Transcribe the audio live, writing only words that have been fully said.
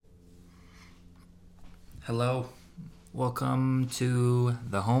Hello, welcome to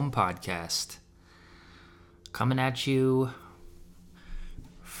the Home podcast. Coming at you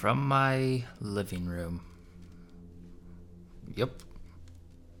from my living room. Yep,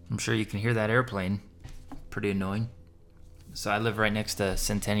 I'm sure you can hear that airplane. Pretty annoying. So I live right next to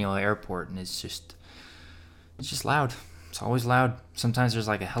Centennial Airport, and it's just loud. It's always loud. Sometimes there's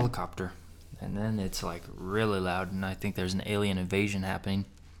like a helicopter, and then it's like really loud, and I think there's an alien invasion happening.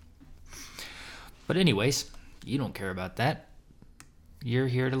 But anyways, you don't care about that. You're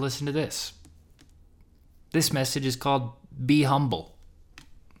here to listen to this. This message is called Be Humble.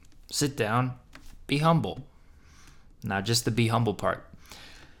 Sit down, be humble. Not just the be humble part.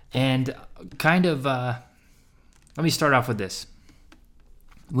 And let me start off with this.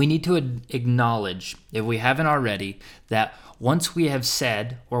 We need to acknowledge, if we haven't already, that once we have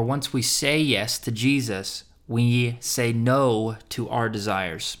said, or once we say yes to Jesus, we say no to our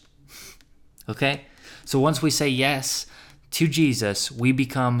desires. Okay? So once we say yes to Jesus, we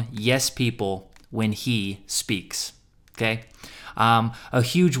become yes people when he speaks. Okay? A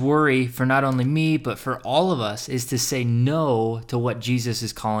huge worry for not only me, but for all of us is to say no to what Jesus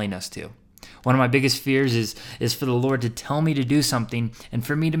is calling us to. One of my biggest fears is for the Lord to tell me to do something and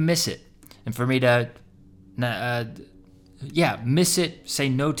for me to miss it. And for me to, miss it, say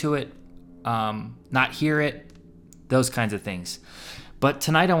no to it, not hear it, those kinds of things. But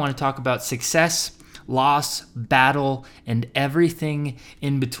tonight I want to talk about success, loss, battle, and everything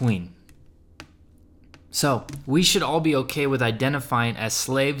in between. So, we should all be okay with identifying as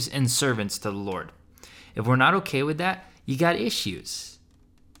slaves and servants to the Lord. If we're not okay with that, you got issues.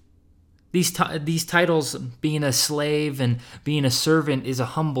 These titles, being a slave and being a servant, is a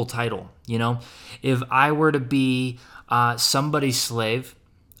humble title. You know, if I were to be somebody's slave,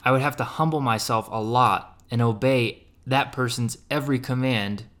 I would have to humble myself a lot and obey that person's every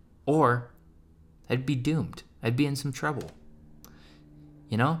command, or I'd be doomed. I'd be in some trouble.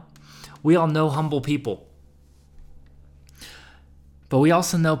 You know? We all know humble people. But we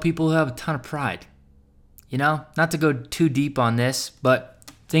also know people who have a ton of pride. You know? Not to go too deep on this, but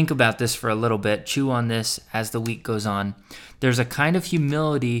think about this for a little bit. Chew on this as the week goes on. There's a kind of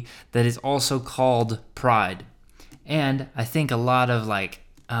humility that is also called pride. And I think a lot of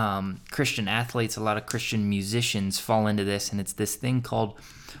Christian athletes, a lot of Christian musicians fall into this, and it's this thing called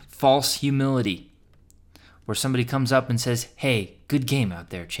false humility, where somebody comes up and says, "Hey, good game out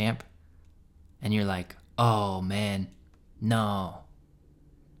there, champ." And you're like, "Oh man, no."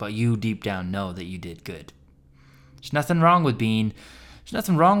 But you deep down know that you did good. There's nothing wrong with being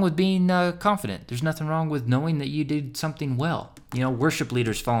confident. There's nothing wrong with knowing that you did something well. You know, worship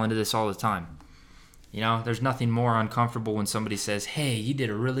leaders fall into this all the time. You know, there's nothing more uncomfortable when somebody says, "Hey, you did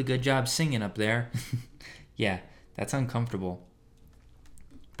a really good job singing up there." Yeah, that's uncomfortable.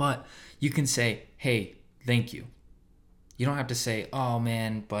 But you can say, "Hey, thank you." You don't have to say, "Oh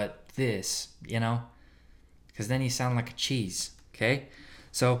man, but this," you know? Because then you sound like a cheese, okay?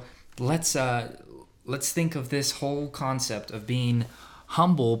 So let's think of this whole concept of being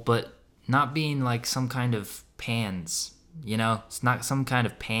humble, but not being like some kind of pans, you know? It's not some kind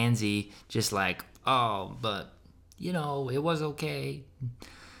of pansy, just like, "Oh, but, you know, it was okay."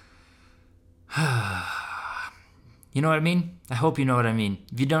 You know what I mean? I hope you know what I mean.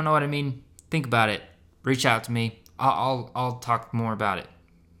 If you don't know what I mean, think about it. Reach out to me. I'll talk more about it.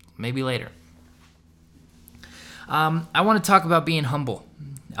 Maybe later. I want to talk about being humble.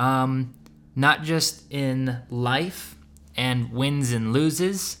 Not just in life and wins and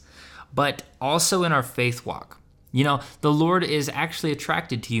loses, but also in our faith walk. You know, the Lord is actually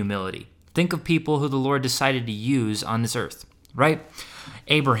attracted to humility. Think of people who the Lord decided to use on this earth, right?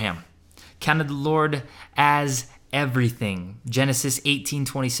 Abraham counted the Lord as everything. Genesis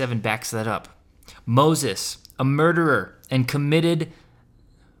 18:27 backs that up. Moses, a murderer and committed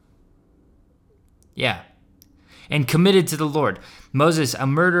to the Lord. Moses, a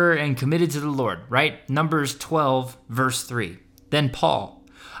murderer and committed to the Lord, right? Numbers 12, verse 3. Then Paul,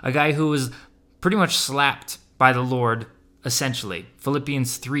 a guy who was pretty much slapped by the Lord, essentially.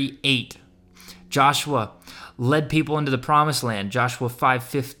 Philippians 3:8. Joshua led people into the promised land, Joshua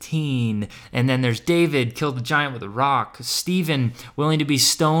 5:15. And then there's David, killed the giant with a rock. Stephen, willing to be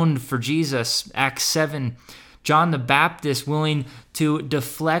stoned for Jesus, Acts 7. John the Baptist, willing to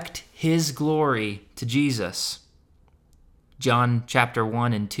deflect his glory to Jesus, John chapter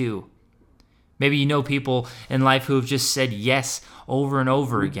 1 and 2. Maybe you know people in life who have just said yes over and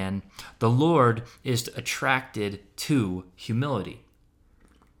over again. The Lord is attracted to humility.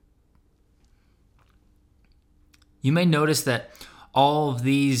 You may notice that all of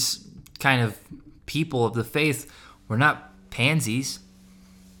these kind of people of the faith were not pansies.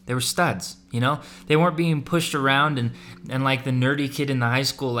 They were studs, They weren't being pushed around and like the nerdy kid in the high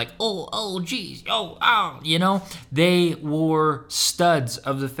school, like, oh, geez, They were studs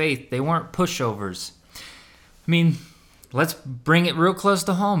of the faith. They weren't pushovers. I mean, let's bring it real close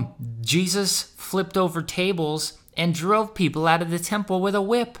to home. Jesus flipped over tables and drove people out of the temple with a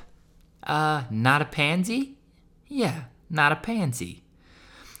whip. Not a pansy? Yeah, not a pansy.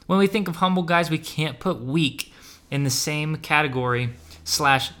 When we think of humble guys, we can't put weak in the same category /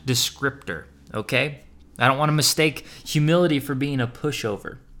 descriptor, okay? I don't want to mistake humility for being a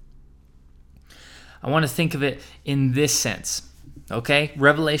pushover. I want to think of it in this sense, okay?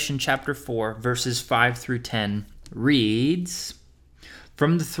 Revelation chapter 4, verses 5 through 10 reads,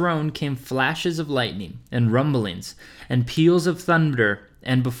 "From the throne came flashes of lightning and rumblings and peals of thunder,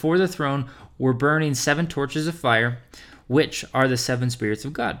 and before the throne were burning 7 torches of fire, which are the 7 spirits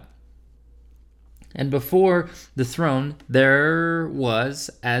of God. And before the throne there was,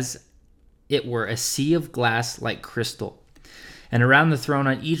 as it were, a sea of glass like crystal. And around the throne,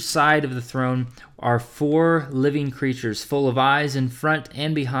 on each side of the throne, are 4 living creatures, full of eyes in front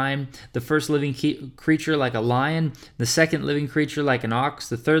and behind. The first living creature like a lion, the second living creature like an ox,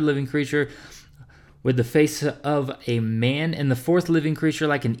 the third living creature with the face of a man, and the fourth living creature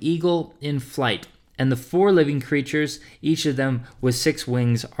like an eagle in flight. And the 4 living creatures, each of them with 6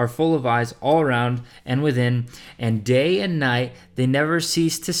 wings, are full of eyes all around and within. And day and night they never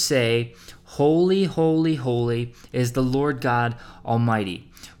cease to say, 'Holy, holy, holy is the Lord God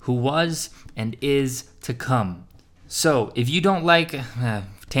Almighty, who was and is to come.'" So if you don't like, if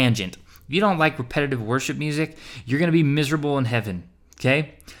you don't like repetitive worship music, you're going to be miserable in heaven,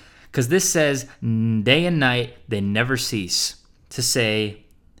 okay? Because this says, day and night they never cease to say,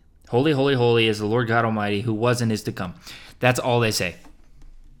 "Holy, holy, holy is the Lord God Almighty, who was and is to come." That's all they say.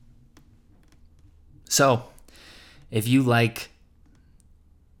 So, if you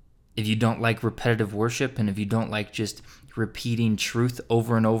don't like repetitive worship, and if you don't like just repeating truth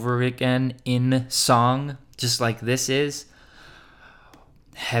over and over again in song, just like this is,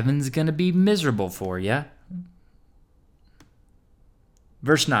 heaven's going to be miserable for you.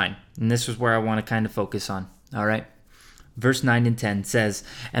 Verse 9, and this is where I want to kind of focus on, all right? Verse 9 and 10 says,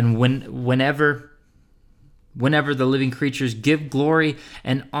 "And whenever the living creatures give glory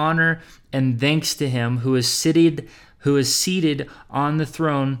and honor and thanks to him who is seated on the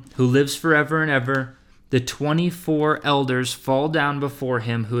throne, who lives forever and ever, the 24 elders fall down before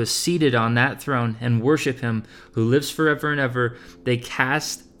him who is seated on that throne and worship him who lives forever and ever. They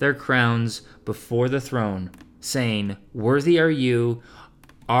cast their crowns before the throne, saying, 'Worthy are you,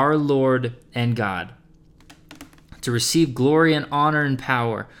 our Lord and God, to receive glory and honor and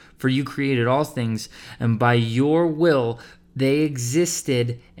power, for you created all things, and by your will they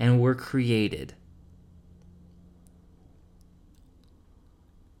existed and were created.'"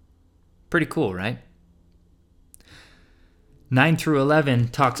 Pretty cool, right? 9 through 11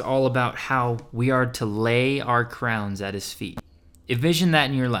 talks all about how we are to lay our crowns at his feet. Envision that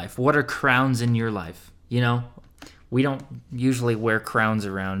in your life. What are crowns in your life? We don't usually wear crowns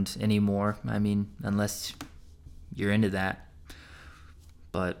around anymore. I mean, unless you're into that.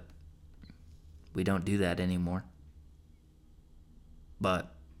 But we don't do that anymore.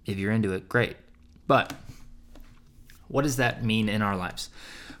 But if you're into it, great. But what does that mean in our lives?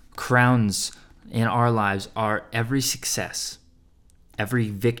 Crowns in our lives are every success, every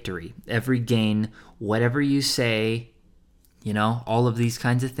victory, every gain, whatever you say, all of these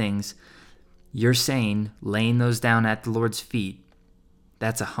kinds of things. You're saying, laying those down at the Lord's feet,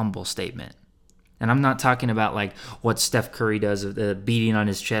 that's a humble statement. And I'm not talking about like what Steph Curry does, beating on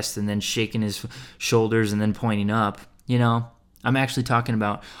his chest and then shaking his shoulders and then pointing up. I'm actually talking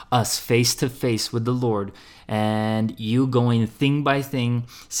about us face to face with the Lord, and you going thing by thing,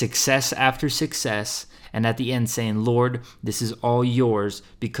 success after success, and at the end saying, "Lord, this is all yours,"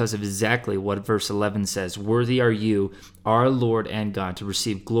 because of exactly what verse 11 says. "Worthy are you, our Lord and God, to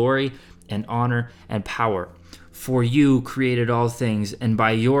receive glory and honor and power. For you created all things, and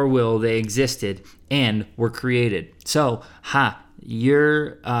by your will they existed and were created." So,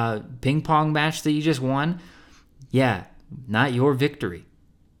 your ping pong match that you just won, not your victory.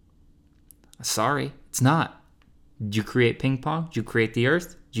 Sorry, it's not. Did you create ping pong? Did you create the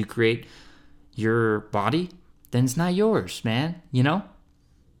earth? Did you create your body? Then it's not yours, man,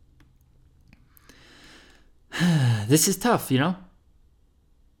 This is tough,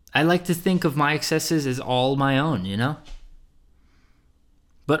 I like to think of my successes as all my own,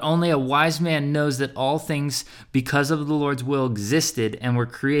 But only a wise man knows that all things, because of the Lord's will, existed and were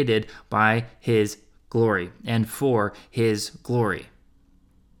created by his glory and for his glory.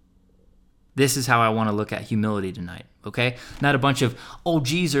 This is how I want to look at humility tonight, okay? Not a bunch of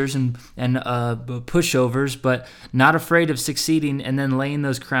Jeezers and pushovers, but not afraid of succeeding and then laying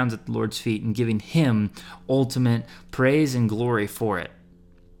those crowns at the Lord's feet and giving him ultimate praise and glory for it.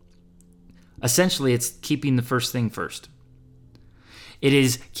 Essentially, it's keeping the first thing first. It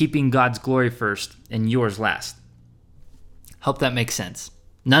is keeping God's glory first and yours last. Hope that makes sense.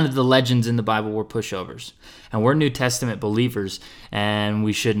 None of the legends in the Bible were pushovers. And we're New Testament believers, and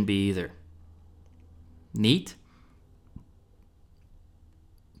we shouldn't be either. Neat?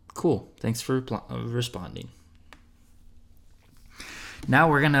 Cool. Thanks for responding. Now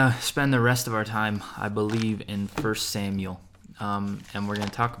we're going to spend the rest of our time, I believe, in 1 Samuel. And we're going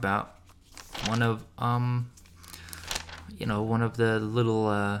to talk about one of the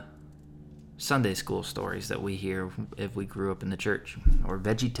little Sunday school stories that we hear if we grew up in the church, or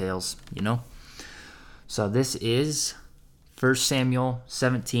Veggie Tales, So this is 1 Samuel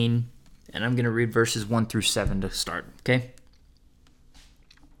 17, and I'm going to read verses 1 through 7 to start, okay?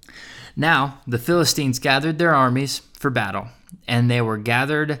 Now, the Philistines gathered their armies for battle, and they were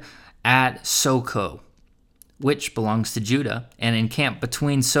gathered at Soko, which belongs to Judah, and encamped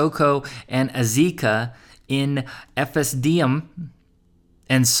between Soko and Azekah in Ephesdaim.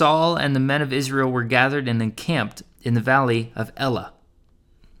 And Saul and the men of Israel were gathered and encamped in the valley of Elah,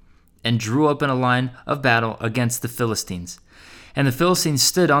 and drew up in a line of battle against the Philistines. And the Philistines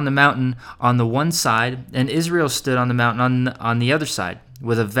stood on the mountain on the one side, and Israel stood on the mountain on the other side,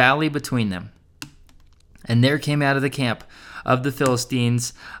 with a valley between them. And there came out of the camp of the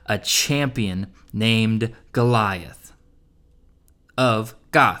Philistines a champion named Goliath of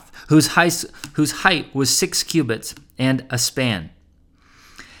Gath, whose height was 6 cubits and a span.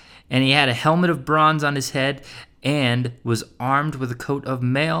 And he had a helmet of bronze on his head, and was armed with a coat of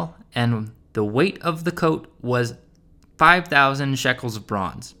mail, and the weight of the coat was 5,000 shekels of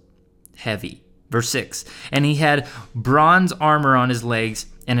bronze. Heavy. Verse 6. And he had bronze armor on his legs,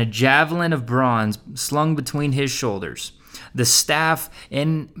 and a javelin of bronze slung between his shoulders. The staff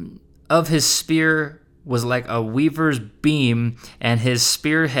of his spear was like a weaver's beam, and his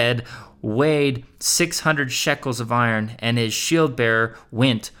spearhead weighed 600 shekels of iron, and his shield bearer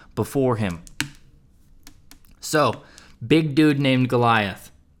went before him. So, big dude named Goliath.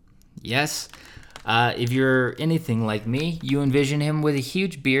 Yes, if you're anything like me, you envision him with a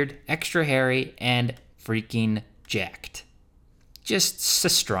huge beard, extra hairy, and freaking jacked. Just so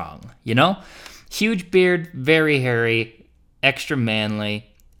strong, Huge beard, very hairy, extra manly,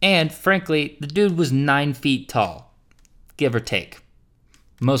 and frankly, the dude was 9 feet tall, give or take.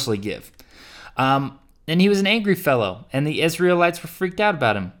 Mostly give. And he was an angry fellow, and the Israelites were freaked out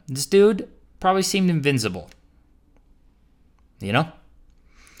about him. This dude probably seemed invincible. If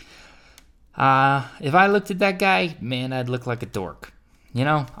I looked at that guy, man, I'd look like a dork.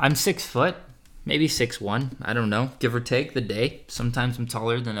 I'm 6 foot, maybe 6'1", I don't know, give or take the day. Sometimes I'm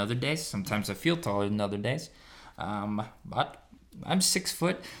taller than other days. Sometimes I feel taller than other days. But I'm 6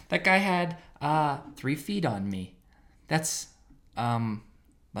 foot. That guy had 3 feet on me. That's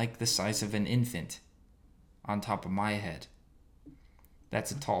like the size of an infant on top of my head. That's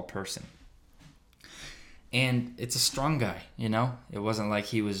a tall person. And it's a strong guy, It wasn't like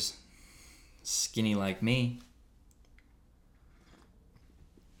he was skinny like me.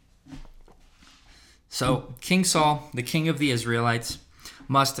 So King Saul, the king of the Israelites,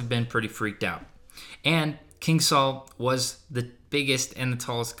 must have been pretty freaked out. And King Saul was the biggest and the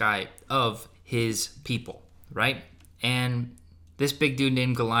tallest guy of his people, right? And this big dude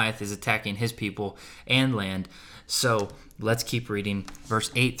named Goliath is attacking his people and land. So let's keep reading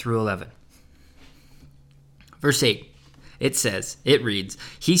verse 8 through 11. Verse 8, it reads,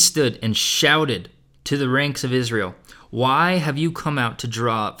 He stood and shouted to the ranks of Israel, Why have you come out to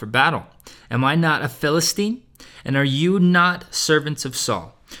draw up for battle? Am I not a Philistine? And are you not servants of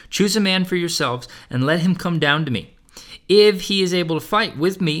Saul? Choose a man for yourselves and let him come down to me. If he is able to fight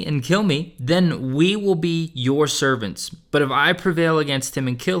with me and kill me, then we will be your servants. But if I prevail against him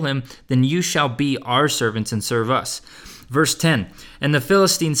and kill him, then you shall be our servants and serve us. Verse 10, And the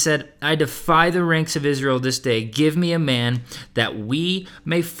Philistines said, I defy the ranks of Israel this day. Give me a man that we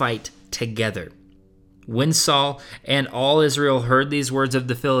may fight together. When Saul and all Israel heard these words of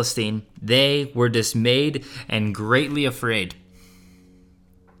the Philistine, they were dismayed and greatly afraid.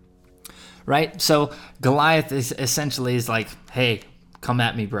 Right? So Goliath is like, hey, come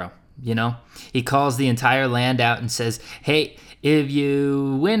at me, bro. He calls the entire land out and says, hey, if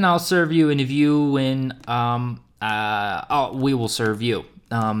you win, I'll serve you. And if you win, we will serve you.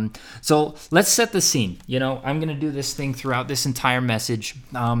 So let's set the scene. I'm going to do this thing throughout this entire message.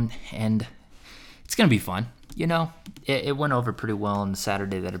 And it's going to be fun. it went over pretty well on the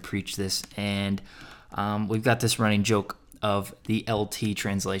Saturday that I preached this, and we've got this running joke of the LT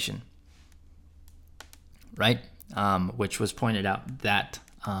translation, right? Which was pointed out that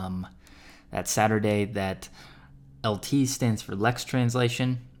Saturday that LT stands for Lex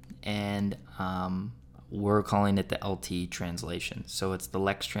translation, and we're calling it the LT translation. So it's the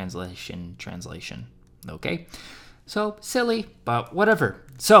Lex translation. Okay? So silly, but whatever.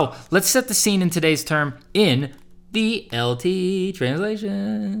 So let's set the scene in today's term in the LT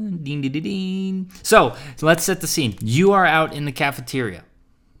translation. Ding, ding, ding, ding. So let's set the scene. You are out in the cafeteria,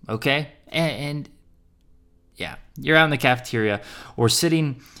 okay? And yeah, you're out in the cafeteria or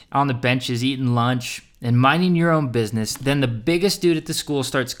sitting on the benches eating lunch and minding your own business. Then the biggest dude at the school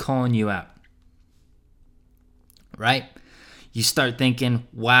starts calling you out, right? You start thinking,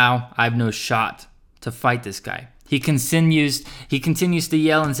 wow, I have no shot to fight this guy. He continues to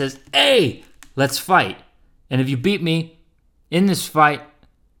yell and says, hey, let's fight. And if you beat me in this fight,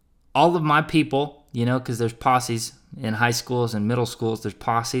 all of my people, because there's posses in high schools and middle schools, there's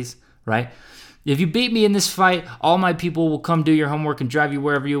posses, right? If you beat me in this fight, all my people will come do your homework and drive you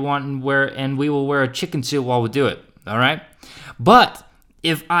wherever you want and we will wear a chicken suit while we do it, all right? But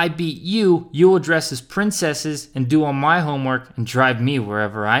if I beat you, you will dress as princesses and do all my homework and drive me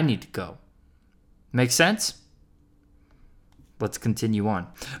wherever I need to go. Make sense? Let's continue on.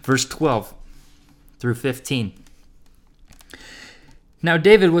 Verse 12 through 15. Now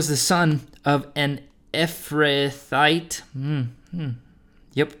David was the son of an Ephrathite.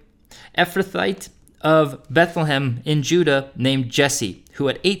 Ephrathite of Bethlehem in Judah named Jesse, who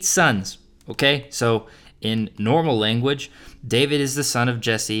had 8 sons. Okay, so in normal language, David is the son of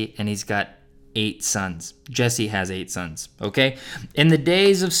Jesse, and he's got 8 sons. Jesse has 8 sons, okay? In the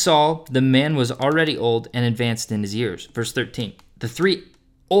days of Saul, the man was already old and advanced in his years. Verse 13, the 3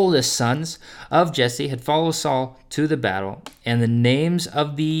 oldest sons of Jesse had followed Saul to the battle, and the names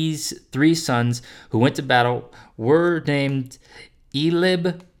of these 3 sons who went to battle were named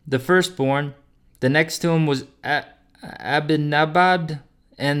Elib, the firstborn. The next to him was Abinadab,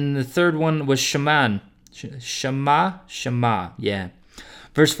 and the third one was Shema, yeah.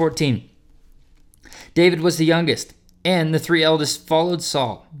 Verse 14, David was the youngest, and the 3 eldest followed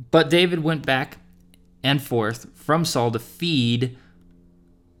Saul. But David went back and forth from Saul to feed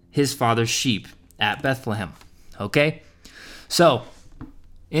his father's sheep at Bethlehem. Okay? So,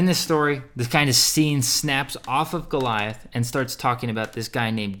 in this story, this kind of scene snaps off of Goliath and starts talking about this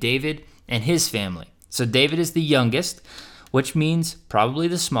guy named David and his family. So David is the youngest, which means probably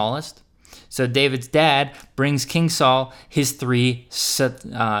the smallest. So David's dad brings King Saul his 3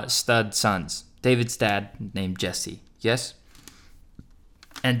 stud sons. David's dad named Jesse, yes?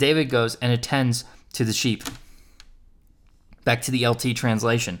 And David goes and attends to the sheep. Back to the LT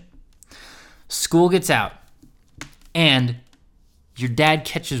translation. School gets out, and your dad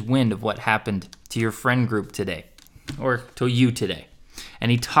catches wind of what happened to your friend group today, or to you today.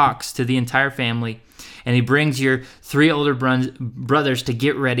 And he talks to the entire family, and he brings your 3 older brothers to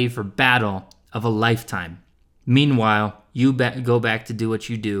get ready for battle of a lifetime. Meanwhile, you go back to do what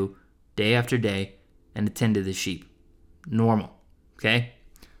you do day after day and attend to the sheep. Normal, okay?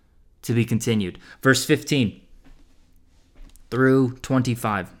 To be continued. Verse 15 through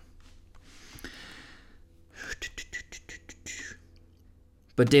 25.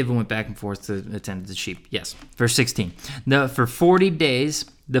 But David went back and forth to attend to the sheep. Yes. Verse 16. For 40 days,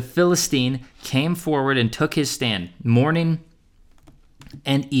 the Philistine came forward and took his stand, morning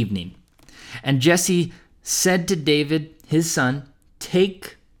and evening. And Jesse said to David, his son,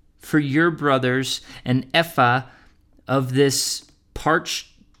 take for your brothers an ephah of this parched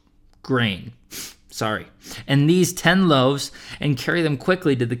grain. And these 10 loaves, and carry them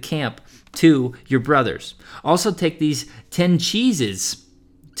quickly to the camp to your brothers. Also take these 10 cheeses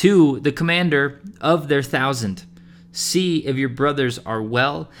to the commander of their 1,000. See if your brothers are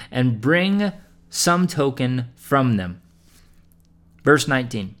well, and bring some token from them. Verse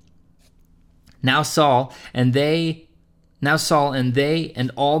 19. Now Saul and they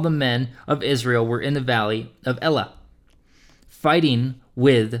and all the men of Israel were in the valley of Elah, fighting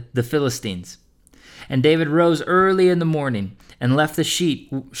with the Philistines. And David rose early in the morning and left the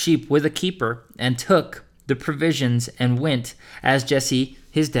sheep with a keeper, and took the provisions and went as Jesse,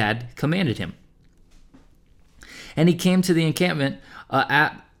 his dad, commanded him. And he came to the encampment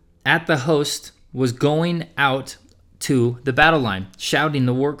at the host was going out to the battle line, shouting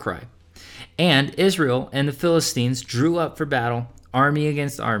the war cry. And Israel and the Philistines drew up for battle, army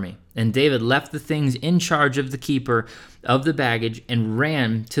against army. And David left the things in charge of the keeper of the baggage and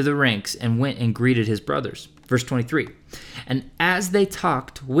ran to the ranks and went and greeted his brothers. Verse 23. And as they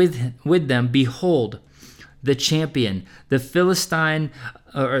talked with them, behold, the champion, the Philistine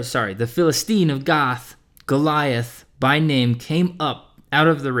of Gath, Goliath by name, came up out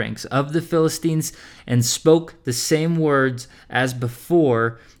of the ranks of the Philistines and spoke the same words as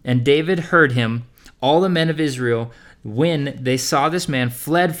before. And David heard him. All the men of Israel, when they saw this man,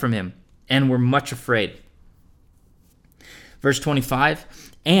 fled from him and were much afraid. Verse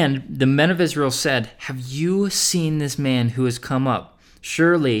 25, and the men of Israel said, have you seen this man who has come up?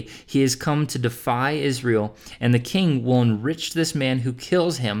 Surely he has come to defy Israel, and the king will enrich this man who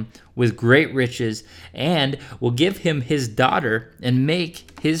kills him with great riches, and will give him his daughter and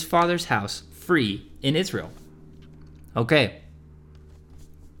make his father's house free in Israel. Okay,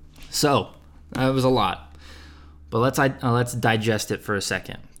 so that was a lot, but let's digest it for a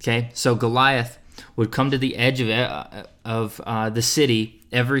second. Okay, so Goliath would come to the edge of the city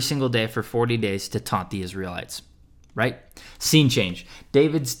every single day for 40 days to taunt the Israelites, right? Scene change.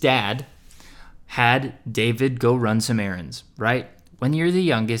 David's dad had David go run some errands, right? When you're the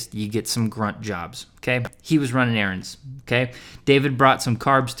youngest, you get some grunt jobs, okay? He was running errands, okay? David brought some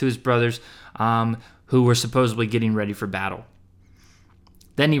carbs to his brothers who were supposedly getting ready for battle.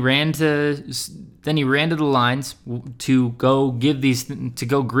 Then he ran to the lines to go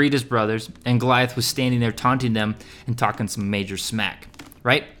greet his brothers, and Goliath was standing there taunting them and talking some major smack,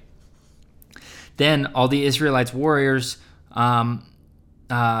 right? Then all the Israelites warriors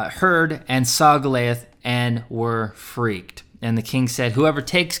heard and saw Goliath and were freaked. And the king said, whoever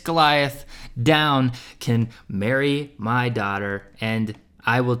takes Goliath down can marry my daughter, and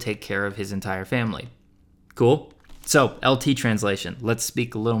I will take care of his entire family. Cool? So, LT translation. Let's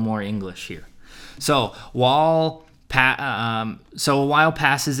speak a little more English here. So, a while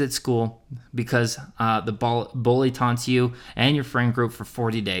passes at school because the bully taunts you and your friend group for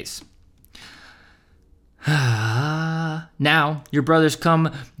 40 days. Now, your brothers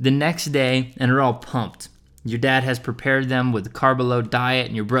come the next day and are all pumped. Your dad has prepared them with a carb-load diet,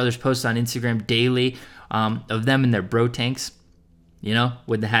 and your brothers post on Instagram daily of them in their bro tanks,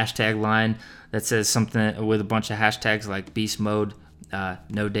 with the hashtag line that says something with a bunch of hashtags like beast mode,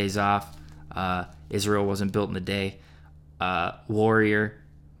 no days off, Israel wasn't built in a day, warrior,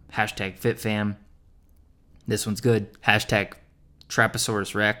 hashtag fitfam, this one's good, hashtag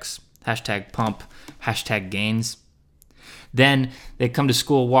Traposaurus Rex, hashtag pump, hashtag gains. Then they come to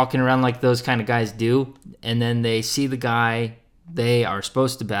school walking around like those kind of guys do, and then they see the guy they are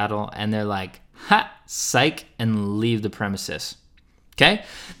supposed to battle, and they're like, ha, psych, and leave the premises. Okay?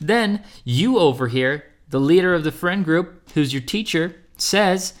 Then you over here, the leader of the friend group, who's your teacher,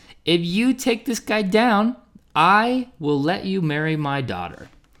 says, if you take this guy down, I will let you marry my daughter.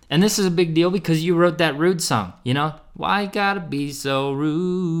 And this is a big deal because you wrote that rude song, Why gotta be so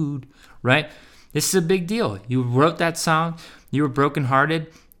rude, right? This is a big deal. You wrote that song, you were brokenhearted,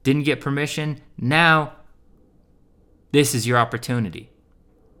 didn't get permission. Now, this is your opportunity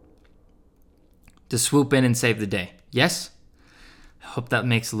to swoop in and save the day. Yes? I hope that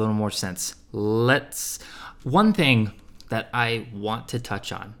makes a little more sense. One thing that I want to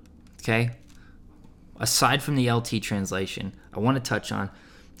touch on, okay? Aside from the LT translation, I want to touch on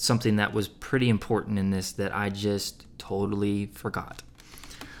something that was pretty important in this that I just totally forgot.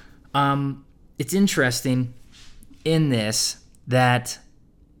 It's interesting in this that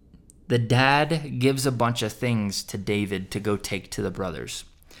the dad gives a bunch of things to David to go take to the brothers.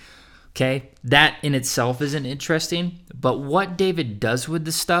 Okay, that in itself isn't interesting, but what David does with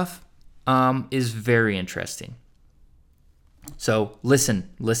the stuff is very interesting. So listen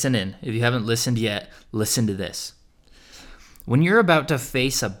in. If you haven't listened yet, listen to this. When you're about to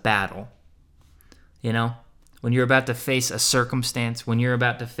face a battle, when you're about to face a circumstance, when you're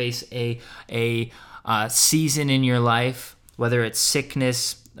about to face a season in your life, whether it's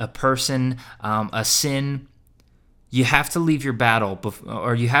sickness, a person, a sin, you have to leave your battle,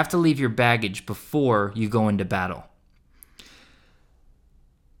 or you have to leave your baggage before you go into battle.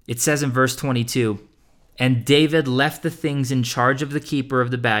 It says in verse 22, and David left the things in charge of the keeper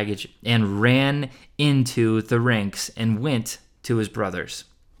of the baggage and ran into the ranks and went to his brothers.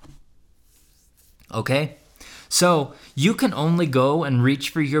 Okay? So you can only go and reach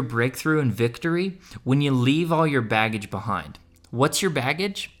for your breakthrough and victory when you leave all your baggage behind. What's your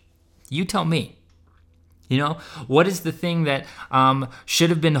baggage? You tell me. What is the thing that should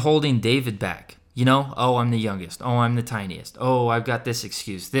have been holding David back? Oh, I'm the youngest. Oh, I'm the tiniest. Oh, I've got this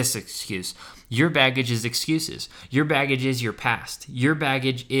excuse. Your baggage is excuses. Your baggage is your past. Your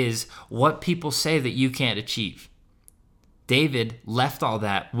baggage is what people say that you can't achieve. David left all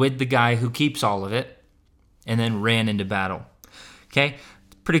that with the guy who keeps all of it and then ran into battle. Okay?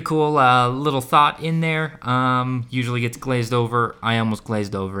 Pretty cool little thought in there. Usually gets glazed over. I almost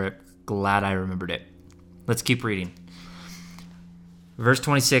glazed over it. Glad I remembered it. Let's keep reading. Verse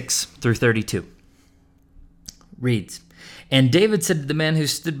 26 through 32 reads, "And David said to the man who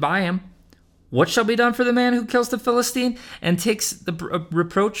stood by him, 'What shall be done for the man who kills the Philistine and takes the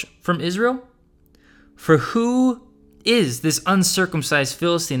reproach from Israel? For who is this uncircumcised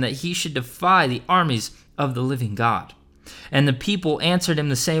Philistine that he should defy the armies of the living God?' And the people answered him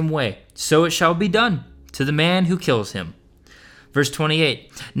the same way, 'So it shall be done to the man who kills him.'" Verse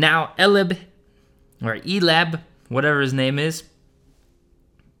 28, "Now Elab, whatever his name is,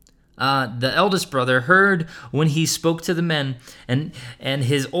 the eldest brother, heard when he spoke to the men, and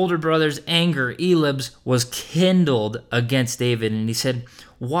his older brother's anger, Elab's, was kindled against David. And he said,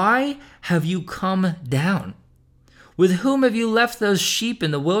 'Why have you come down? With whom have you left those sheep in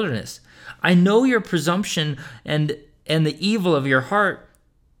the wilderness? I know your presumption and the evil of your heart,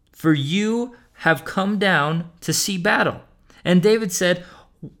 for you have come down to see battle.' And David said,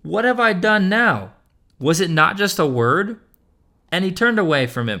 'What have I done now? Was it not just a word?' And he turned away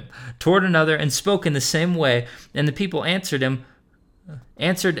from him toward another and spoke in the same way. And the people answered him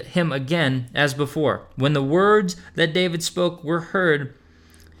again as before. When the words that David spoke were heard,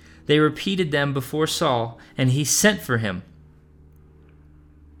 they repeated them before Saul, and he sent for him."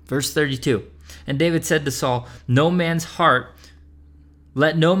 Verse 32, "And David said to Saul, let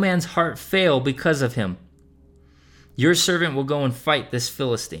no man's heart fail because of him. Your servant will go and fight this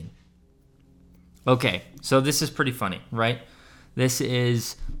Philistine." Okay, so this is pretty funny, right? This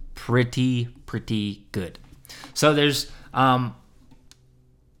is pretty good. So there's,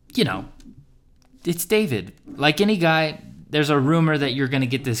 it's David. Like any guy, there's a rumor that you're going to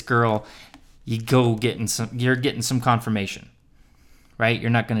get this girl. You're getting some confirmation, right?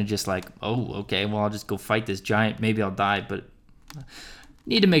 You're not going to just like, oh, okay, well, I'll just go fight this giant. Maybe I'll die, but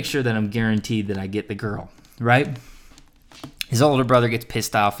need to make sure that I'm guaranteed that I get the girl, right? His older brother gets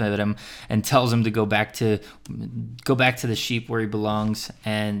pissed off at him and tells him to go back to the sheep where he belongs,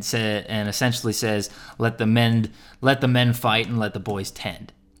 and essentially says, let the men fight and let the boys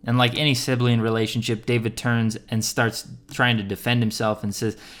tend. And like any sibling relationship, David turns and starts trying to defend himself and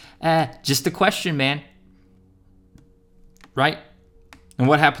says, just a question, man. Right? And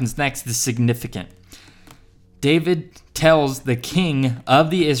what happens next is significant. David tells the king of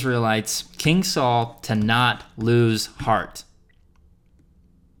the Israelites, King Saul, to not lose heart.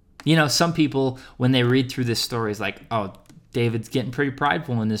 Some people, when they read through this story, is like, oh, David's getting pretty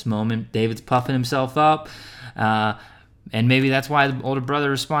prideful in this moment. David's puffing himself up. And maybe that's why the older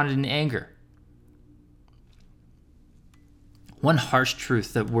brother responded in anger. One harsh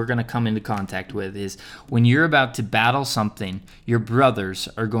truth that we're going to come into contact with is when you're about to battle something, your brothers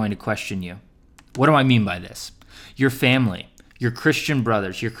are going to question you. What do I mean by this? Your family, your Christian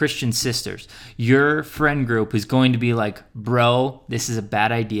brothers, your Christian sisters, your friend group is going to be like, bro, this is a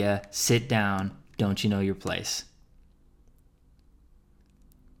bad idea. Sit down. Don't you know your place?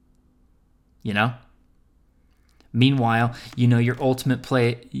 Meanwhile, your ultimate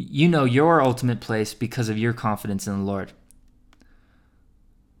place because of your confidence in the Lord.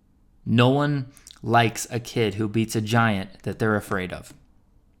 No one likes a kid who beats a giant that they're afraid of.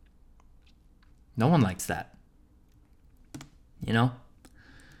 No one likes that.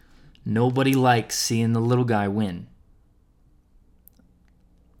 Nobody likes seeing the little guy win.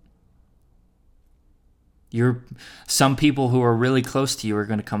 Some people who are really close to you are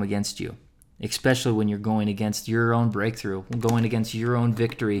going to come against you, especially when you're going against your own breakthrough, going against your own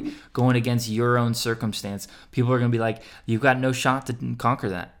victory, going against your own circumstance. People are going to be like, you've got no shot to conquer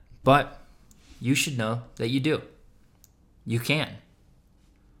that. But you should know that you do. You can.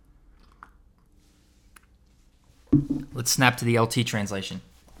 Let's snap to the LT translation.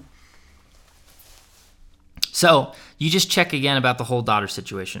 So, you just check again about the whole daughter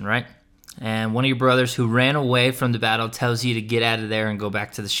situation, right? And one of your brothers who ran away from the battle tells you to get out of there and go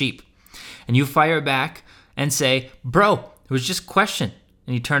back to the sheep. And you fire back and say, bro, it was just a question.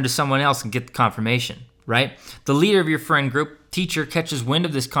 And you turn to someone else and get the confirmation, right? The leader of your friend group, teacher, catches wind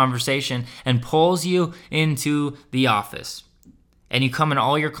of this conversation and pulls you into the office. And you come in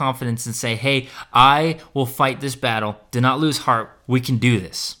all your confidence and say, hey, I will fight this battle. Do not lose heart. We can do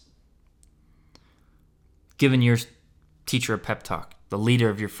this. Giving your teacher a pep talk, the leader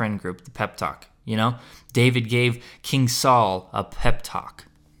of your friend group, the pep talk. David gave King Saul a pep talk.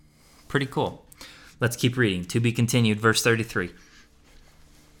 Pretty cool. Let's keep reading. To be continued, verse 33.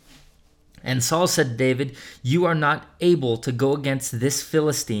 And Saul said to David, you are not able to go against this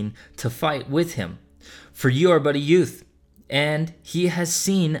Philistine to fight with him, for you are but a youth, and he has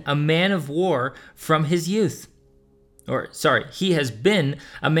seen a man of war from his youth. He has been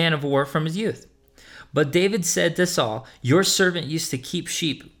a man of war from his youth. But David said to Saul, your servant used to keep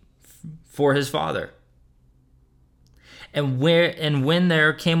sheep for his father. And when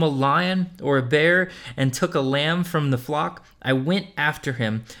there came a lion or a bear and took a lamb from the flock, I went after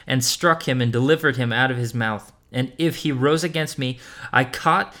him and struck him and delivered him out of his mouth. And if he rose against me, I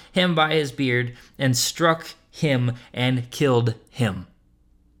caught him by his beard and struck him and killed him.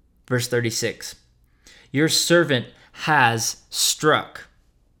 Verse 36. Your servant has struck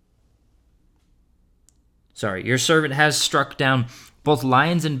down both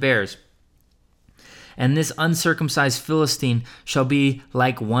lions and bears. And this uncircumcised Philistine shall be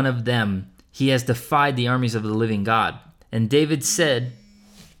like one of them. He has defied the armies of the living God. And David said,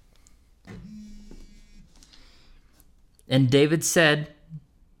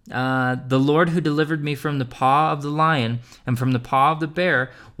 the Lord who delivered me from the paw of the lion and from the paw of the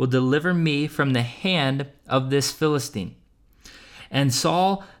bear will deliver me from the hand of this Philistine. And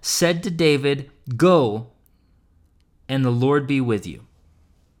Saul said to David, go, and the Lord be with you.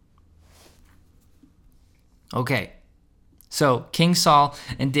 Okay, so King Saul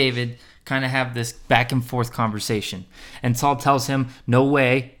and David kind of have this back and forth conversation. And Saul tells him, no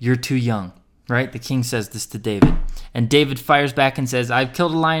way, you're too young, right? The king says this to David. And David fires back and says, I've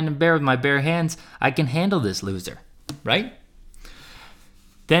killed a lion and bear with my bare hands. I can handle this loser, right?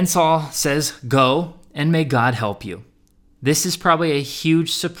 Then Saul says, go, and may God help you. This is probably a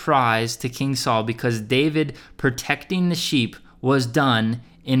huge surprise to King Saul because David protecting the sheep was done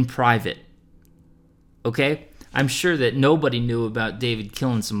in private. Okay? I'm sure that nobody knew about David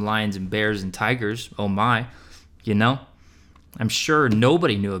killing some lions and bears and tigers. Oh my. You know? I'm sure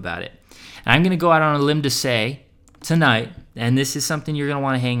nobody knew about it. And I'm going to go out on a limb to say tonight, and this is something you're going to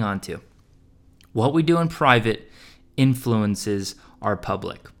want to hang on to. What we do in private influences our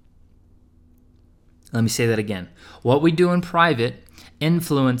public. Let me say that again. What we do in private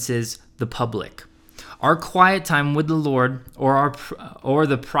influences the public. Our quiet time with the Lord or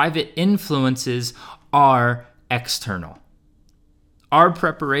the private influences are external. Our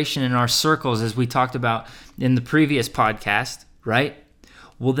preparation in our circles, as we talked about in the previous podcast, right,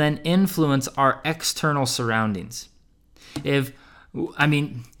 will then influence our external surroundings. Let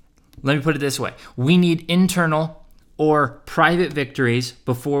me put it this way. We need internal or private victories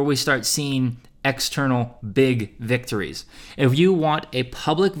before we start seeing external big victories. If you want a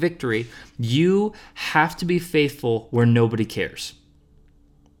public victory, you have to be faithful where nobody cares.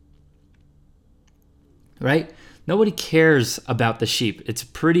 Right? Nobody cares about the sheep. It's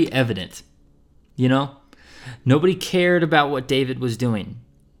pretty evident. You know? Nobody cared about what David was doing.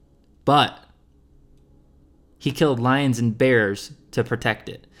 But he killed lions and bears to protect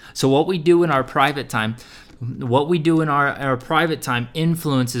it. So what we do in our private time,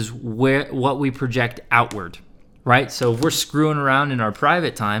 influences what we project outward, right? So if we're screwing around in our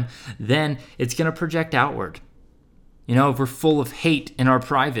private time, then it's going to project outward. You know, if we're full of hate in our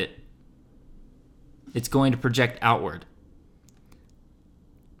private, it's going to project outward.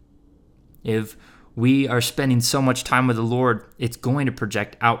 If we are spending so much time with the Lord, it's going to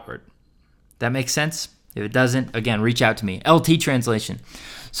project outward. That makes sense? If it doesn't, again, reach out to me. LT translation.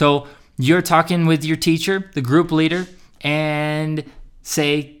 So you're talking with your teacher, the group leader, and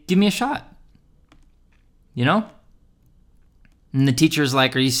say, give me a shot. You know? And the teacher's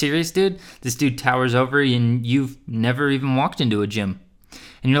like, are you serious, dude? This dude towers over you and you've never even walked into a gym.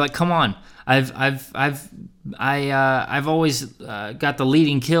 And you're like, come on. I've always got the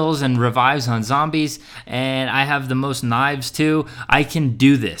leading kills and revives on zombies, and I have the most knives too. I can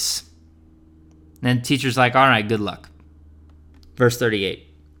do this. And the teacher's like, all right, good luck. Verse 38.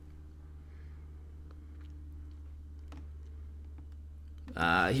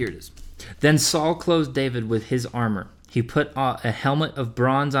 Here it is. Then Saul clothed David with his armor. He put a helmet of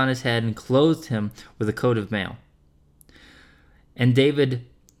bronze on his head and clothed him with a coat of mail. And David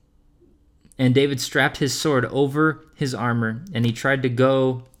strapped his sword over his armor, and he tried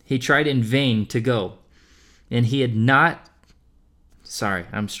in vain to go. And he had not... Sorry,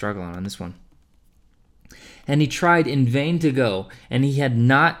 I'm struggling on this one. And he tried in vain to go, and he had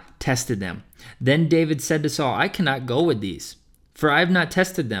not tested them. Then David said to Saul, I cannot go with these, for I have not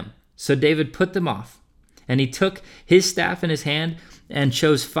tested them. So David put them off. And he took his staff in his hand and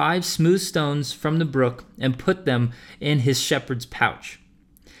chose 5 smooth stones from the brook and put them in his shepherd's pouch.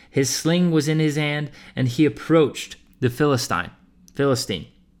 His sling was in his hand, and he approached the Philistine.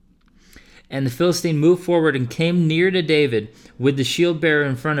 And the Philistine moved forward and came near to David with the shield bearer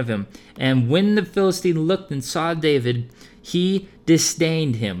in front of him. And when the Philistine looked and saw David, he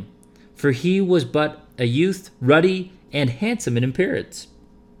disdained him, for he was but a youth, ruddy and handsome in appearance.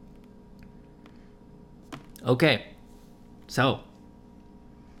 Okay, so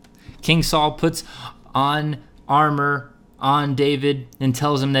King Saul puts on armor on David and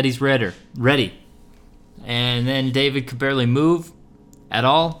tells him that he's ready. And then David could barely move at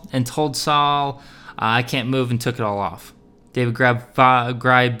all and told Saul, I can't move, and took it all off. David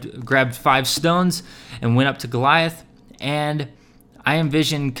grabbed 5 stones and went up to Goliath, and I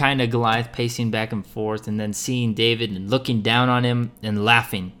envisioned kind of Goliath pacing back and forth and then seeing David and looking down on him and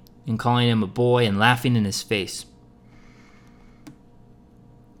laughing and calling him a boy and laughing in his face.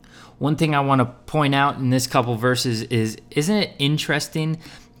 One thing I want to point out in this couple verses is, isn't it interesting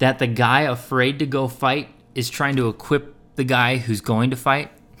that the guy afraid to go fight is trying to equip the guy who's going to fight?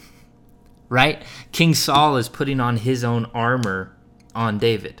 Right? King Saul is putting on his own armor on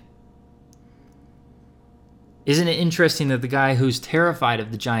David. Isn't it interesting that the guy who's terrified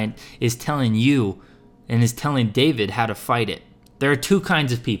of the giant is telling you and is telling David how to fight it? There are 2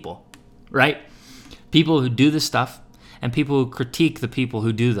 kinds of people, right? People who do the stuff and people who critique the people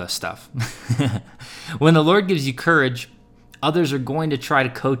who do the stuff. When the Lord gives you courage, others are going to try to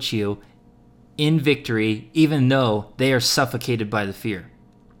coach you in victory, even though they are suffocated by the fear.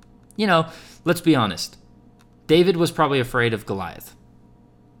 You know, let's be honest. David was probably afraid of Goliath.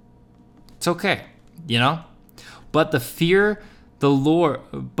 It's okay, you know? But fear the Lord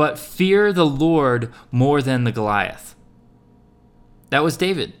more than the Goliath. That was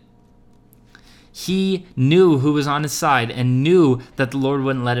David. He knew who was on his side and knew that the Lord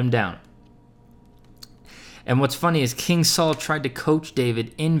wouldn't let him down. And what's funny is King Saul tried to coach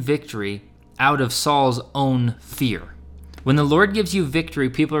David in victory out of Saul's own fear. When the Lord gives you victory,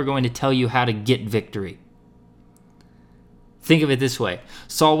 people are going to tell you how to get victory. Think of it this way.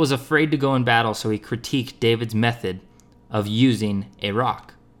 Saul was afraid to go in battle, so he critiqued David's method of using a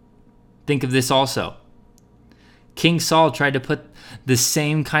rock. Think of this also. King Saul tried to put the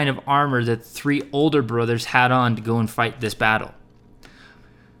same kind of armor that 3 older brothers had on to go and fight this battle.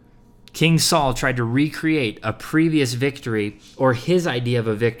 King Saul tried to recreate a previous victory or his idea of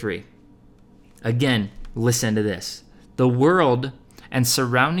a victory. Again, listen to this. The world and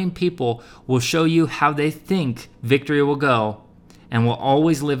surrounding people will show you how they think victory will go and will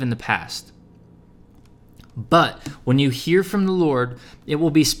always live in the past. But when you hear from the Lord, it will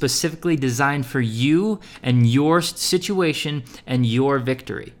be specifically designed for you and your situation and your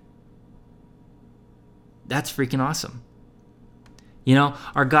victory. That's freaking awesome. You know,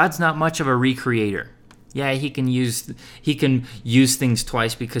 our God's not much of a recreator. Yeah, he can use things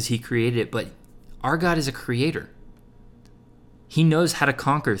twice because he created it, but our God is a creator. He knows how to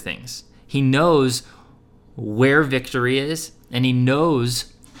conquer things. He knows where victory is, and he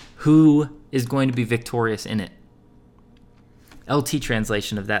knows who is going to be victorious in it. LT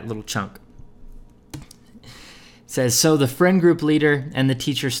translation of that little chunk. It says, so the friend group leader and the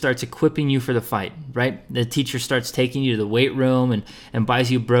teacher starts equipping you for the fight, right? The teacher starts taking you to the weight room and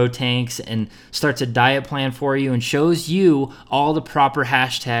buys you bro tanks and starts a diet plan for you and shows you all the proper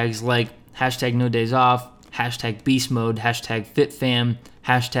hashtags like hashtag no days off, hashtag beast mode, hashtag fitfam,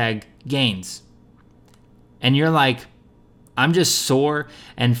 hashtag gains. And you're like, I'm just sore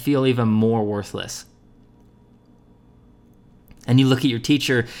and feel even more worthless. And you look at your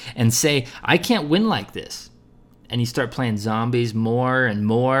teacher and say, I can't win like this. And you start playing zombies more and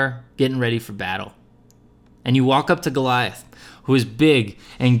more, getting ready for battle. And you walk up to Goliath, who is big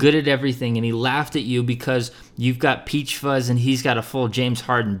and good at everything, and he laughed at you because you've got peach fuzz and he's got a full James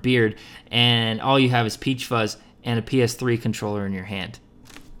Harden beard, and all you have is peach fuzz and a PS3 controller in your hand.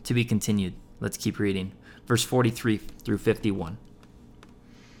 To be continued. Let's keep reading. Verse 43 through 51.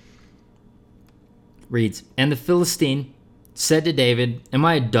 Reads, and the Philistine said to David, am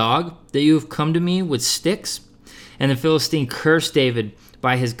I a dog that you have come to me with sticks? And the Philistine cursed David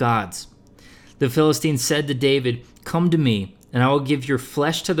by his gods. The Philistine said to David, come to me, and I will give your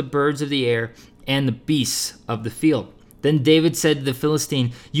flesh to the birds of the air and the beasts of the field. Then David said to the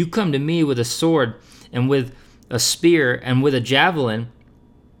Philistine, you come to me with a sword and with a spear and with a javelin,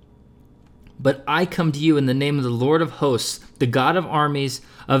 but I come to you in the name of the Lord of hosts, the God of armies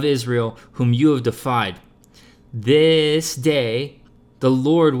of Israel, whom you have defied. This day the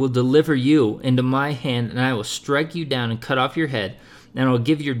Lord will deliver you into my hand, and I will strike you down and cut off your head, and I will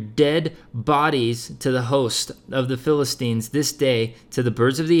give your dead bodies to the host of the Philistines this day, to the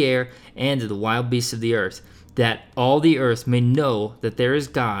birds of the air and to the wild beasts of the earth, that all the earth may know that there is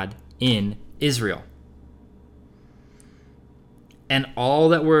God in Israel. And all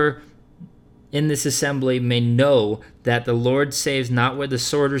that were in this assembly may know that the Lord saves not with the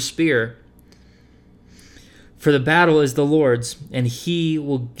sword or spear, for the battle is the Lord's, and he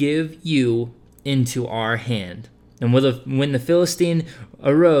will give you into our hand. And when the Philistine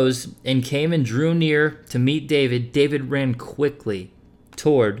arose and came and drew near to meet David, David ran quickly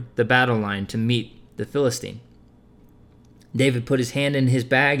toward the battle line to meet the Philistine. David put his hand in his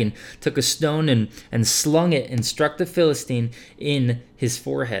bag and took a stone and slung it and struck the Philistine in his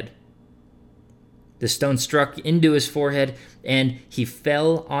forehead. The stone struck into his forehead, and he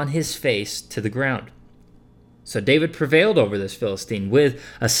fell on his face to the ground. So David prevailed over this Philistine with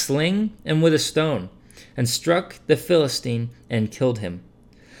a sling and with a stone, and struck the Philistine and killed him.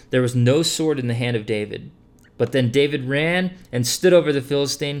 There was no sword in the hand of David. But then David ran and stood over the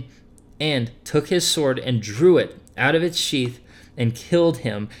Philistine and took his sword and drew it out of its sheath and killed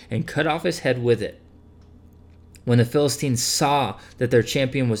him and cut off his head with it. When the Philistines saw that their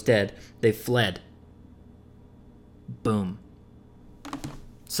champion was dead, they fled. Boom.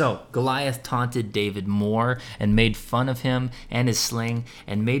 So Goliath taunted David more and made fun of him and his sling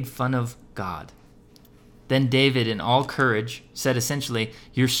and made fun of God. Then David, in all courage, said essentially,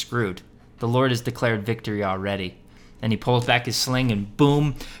 "You're screwed. The Lord has declared victory already." And he pulls back his sling and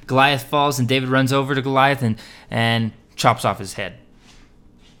boom, Goliath falls, and David runs over to Goliath and chops off his head.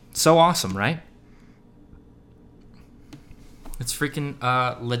 So awesome, right? It's freaking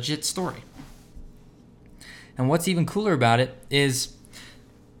legit story. And what's even cooler about it is,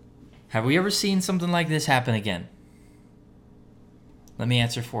 have we ever seen something like this happen again? Let me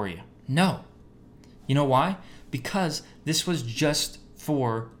answer for you. No. You know why? Because this was just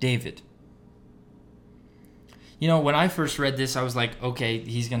for David. You know, when I first read this, I was like, okay,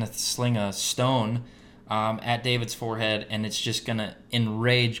 he's going to sling a stone at David's forehead, and it's just going to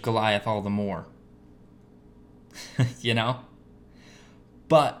enrage Goliath all the more. You know?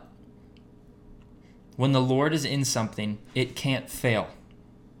 But when the Lord is in something, it can't fail.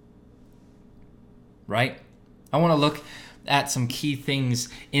 Right? I want to look at some key things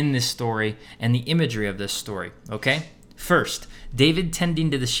in this story and the imagery of this story, okay? First, David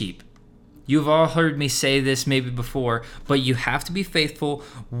tending to the sheep. You've all heard me say this maybe before, but you have to be faithful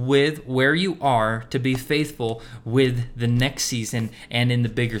with where you are to be faithful with the next season and in the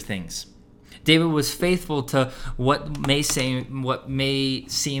bigger things. David was faithful to what may seem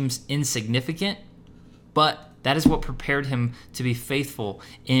insignificant, but that is what prepared him to be faithful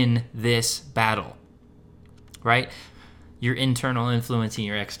in this battle. Right? Your internal influencing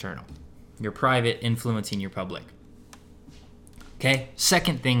your external. Your private influencing your public. Okay?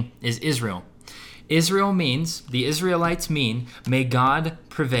 Second thing is Israel. Israel means, the Israelites mean, may God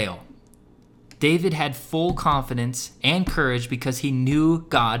prevail. David had full confidence and courage because he knew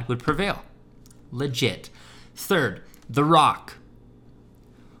God would prevail. Legit. Third, the Rock.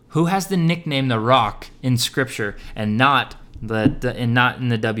 Who has the nickname the Rock in Scripture and not in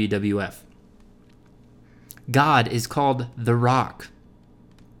the WWF? God is called the Rock.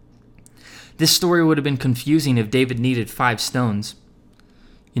 This story would have been confusing if David needed 5 stones.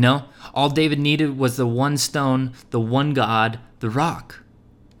 You know, all David needed was the one stone, the one God, the Rock.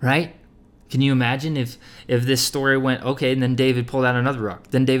 Right? Can you imagine if this story went, okay, and then David pulled out another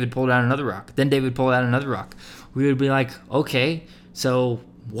rock, then David pulled out another rock, then David pulled out another rock? We would be like, okay, so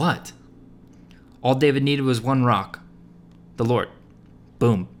what? All David needed was one rock, the Lord.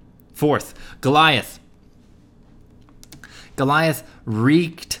 Boom. Fourth, Goliath. Goliath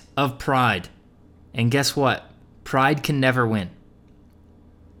reeked of pride. And guess what? Pride can never win.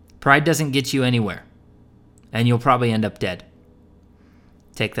 Pride doesn't get you anywhere. And you'll probably end up dead.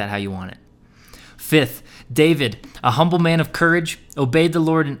 Take that how you want it. Fifth, David, a humble man of courage, obeyed the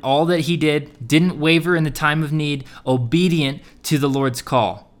Lord in all that he did, didn't waver in the time of need, obedient to the Lord's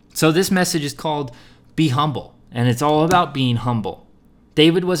call. So this message is called Be Humble, and it's all about being humble.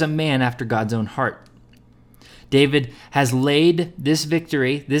 David was a man after God's own heart. David has laid this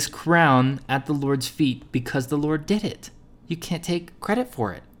victory, this crown, at the Lord's feet because the Lord did it. You can't take credit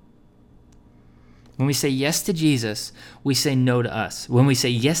for it. When we say yes to Jesus, we say no to us. When we say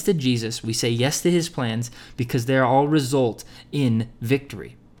yes to Jesus, we say yes to his plans because they all result in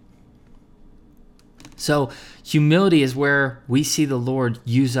victory. So humility is where we see the Lord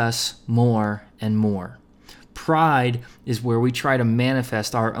use us more and more. Pride is where we try to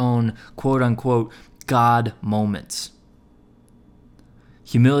manifest our own quote-unquote God moments.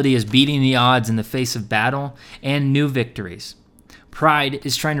 Humility is beating the odds in the face of battle and new victories. Pride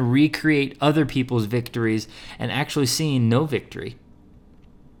is trying to recreate other people's victories and actually seeing no victory.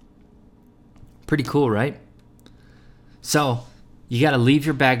 Pretty cool, right? So, you got to leave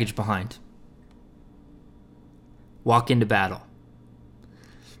your baggage behind. Walk into battle.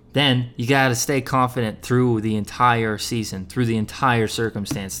 Then, you got to stay confident through the entire season, through the entire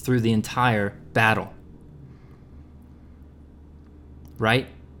circumstance, through the entire battle. Right?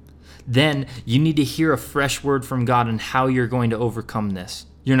 Then you need to hear a fresh word from God on how you're going to overcome this.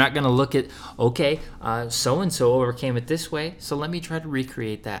 You're not going to look at, okay, so-and-so overcame it this way, so let me try to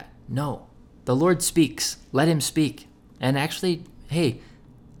recreate that. No. The Lord speaks. Let him speak. And actually, hey,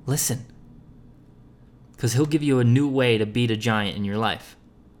 listen. Because he'll give you a new way to beat a giant in your life.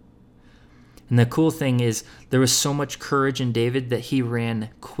 And the cool thing is, there was so much courage in David that he ran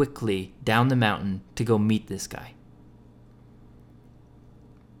quickly down the mountain to go meet this guy.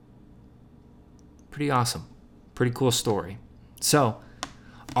 Pretty awesome. Pretty cool story. So,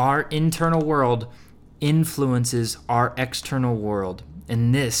 our internal world influences our external world.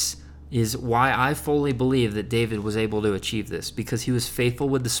 And this is why I fully believe that David was able to achieve this, because he was faithful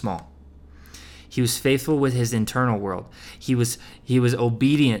with the small. He was faithful with his internal world. He was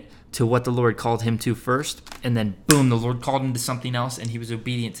obedient to what the Lord called him to first, and then boom, the Lord called him to something else, and he was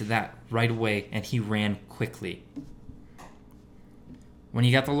obedient to that right away, and he ran quickly. When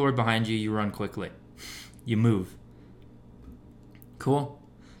you got the Lord behind you, you run quickly. You move. Cool.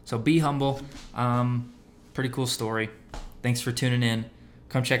 So be humble. Pretty cool story. Thanks for tuning in.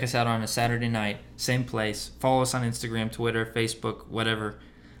 Come check us out on a Saturday night, same place. Follow us on Instagram, Twitter, Facebook, whatever.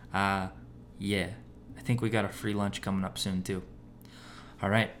 Yeah, I think we got a free lunch coming up soon too. All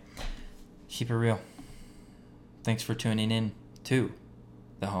right, keep it real. Thanks for tuning in to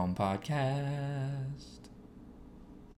the Home Podcast.